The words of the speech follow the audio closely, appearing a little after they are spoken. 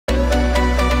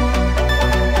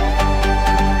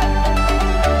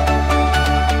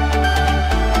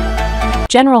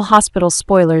General Hospital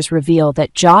spoilers reveal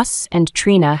that Joss and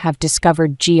Trina have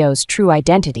discovered Gio's true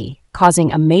identity,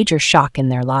 causing a major shock in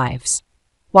their lives.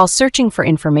 While searching for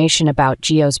information about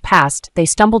Gio's past, they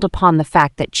stumbled upon the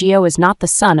fact that Gio is not the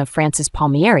son of Francis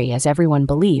Palmieri, as everyone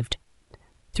believed.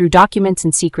 Through documents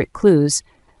and secret clues,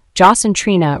 Joss and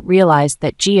Trina realized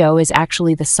that Gio is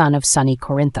actually the son of Sonny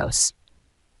Corinthos.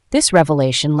 This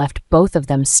revelation left both of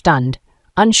them stunned,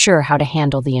 unsure how to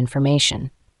handle the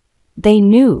information. They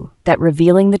knew that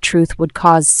revealing the truth would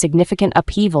cause significant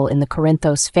upheaval in the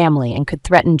Corinthos family and could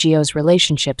threaten Gio's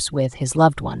relationships with his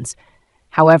loved ones.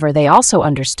 However, they also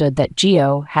understood that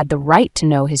Gio had the right to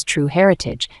know his true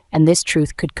heritage, and this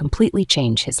truth could completely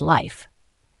change his life.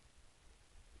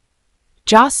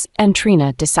 Joss and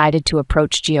Trina decided to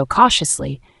approach Gio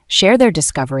cautiously, share their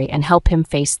discovery, and help him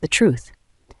face the truth.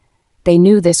 They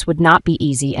knew this would not be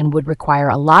easy and would require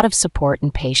a lot of support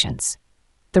and patience.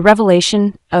 The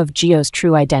revelation of Gio's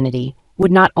true identity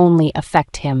would not only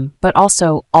affect him, but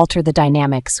also alter the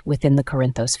dynamics within the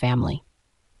Corinthos family.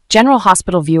 General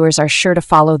Hospital viewers are sure to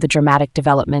follow the dramatic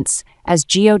developments as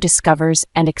Gio discovers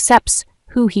and accepts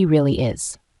who he really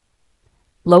is.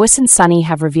 Lois and Sonny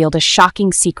have revealed a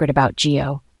shocking secret about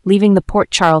Gio, leaving the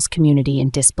Port Charles community in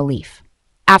disbelief.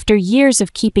 After years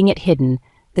of keeping it hidden,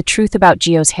 the truth about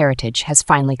Gio's heritage has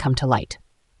finally come to light.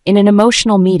 In an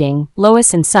emotional meeting,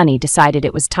 Lois and Sonny decided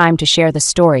it was time to share the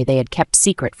story they had kept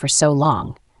secret for so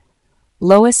long.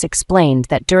 Lois explained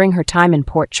that during her time in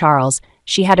Port Charles,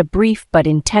 she had a brief but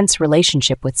intense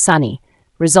relationship with Sonny,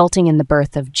 resulting in the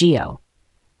birth of Gio.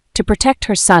 To protect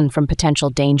her son from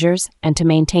potential dangers and to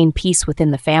maintain peace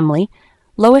within the family,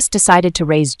 Lois decided to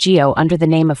raise Gio under the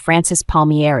name of Francis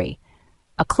Palmieri,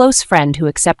 a close friend who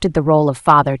accepted the role of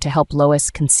father to help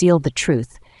Lois conceal the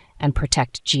truth and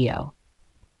protect Gio.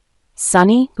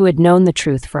 Sonny, who had known the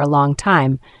truth for a long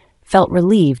time, felt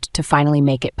relieved to finally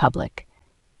make it public.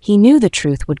 He knew the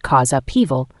truth would cause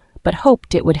upheaval, but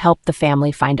hoped it would help the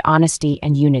family find honesty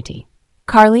and unity.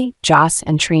 Carly, Joss,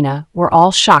 and Trina were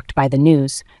all shocked by the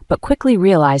news, but quickly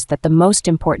realized that the most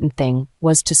important thing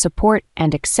was to support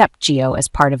and accept Gio as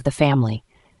part of the family.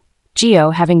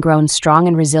 Gio, having grown strong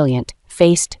and resilient,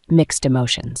 faced mixed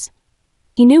emotions.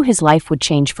 He knew his life would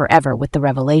change forever with the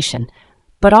revelation,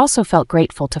 but also felt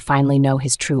grateful to finally know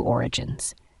his true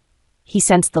origins. He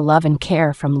sensed the love and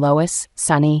care from Lois,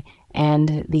 Sonny,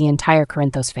 and the entire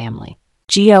Corinthos family.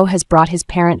 Gio has brought his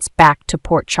parents back to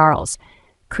Port Charles,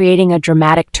 creating a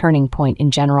dramatic turning point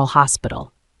in General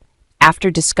Hospital.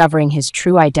 After discovering his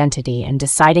true identity and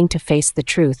deciding to face the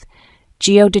truth,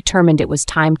 Gio determined it was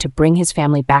time to bring his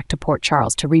family back to Port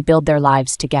Charles to rebuild their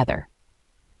lives together.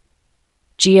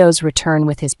 Gio's return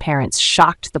with his parents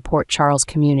shocked the Port Charles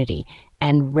community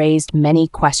and raised many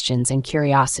questions and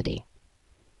curiosity.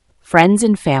 Friends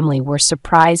and family were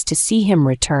surprised to see him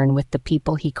return with the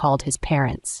people he called his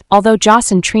parents. Although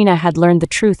Joss and Trina had learned the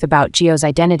truth about Gio's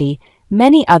identity,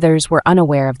 many others were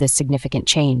unaware of this significant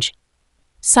change.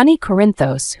 Sonny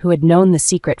Corinthos, who had known the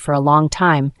secret for a long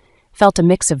time, felt a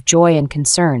mix of joy and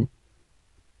concern.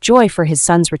 Joy for his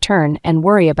son's return and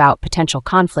worry about potential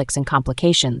conflicts and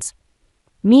complications.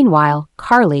 Meanwhile,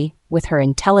 Carly, with her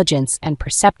intelligence and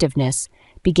perceptiveness,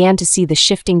 began to see the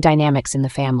shifting dynamics in the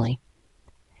family.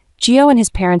 Gio and his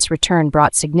parents' return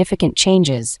brought significant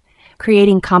changes,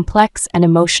 creating complex and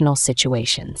emotional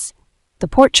situations. The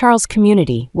Port Charles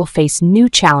community will face new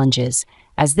challenges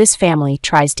as this family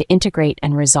tries to integrate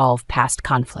and resolve past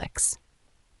conflicts.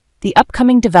 The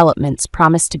upcoming developments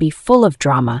promise to be full of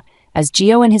drama as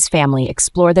Gio and his family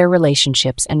explore their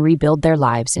relationships and rebuild their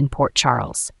lives in Port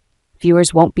Charles.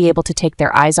 Viewers won't be able to take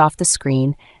their eyes off the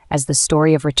screen as the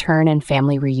story of return and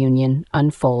family reunion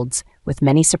unfolds with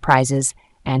many surprises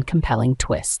and compelling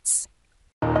twists.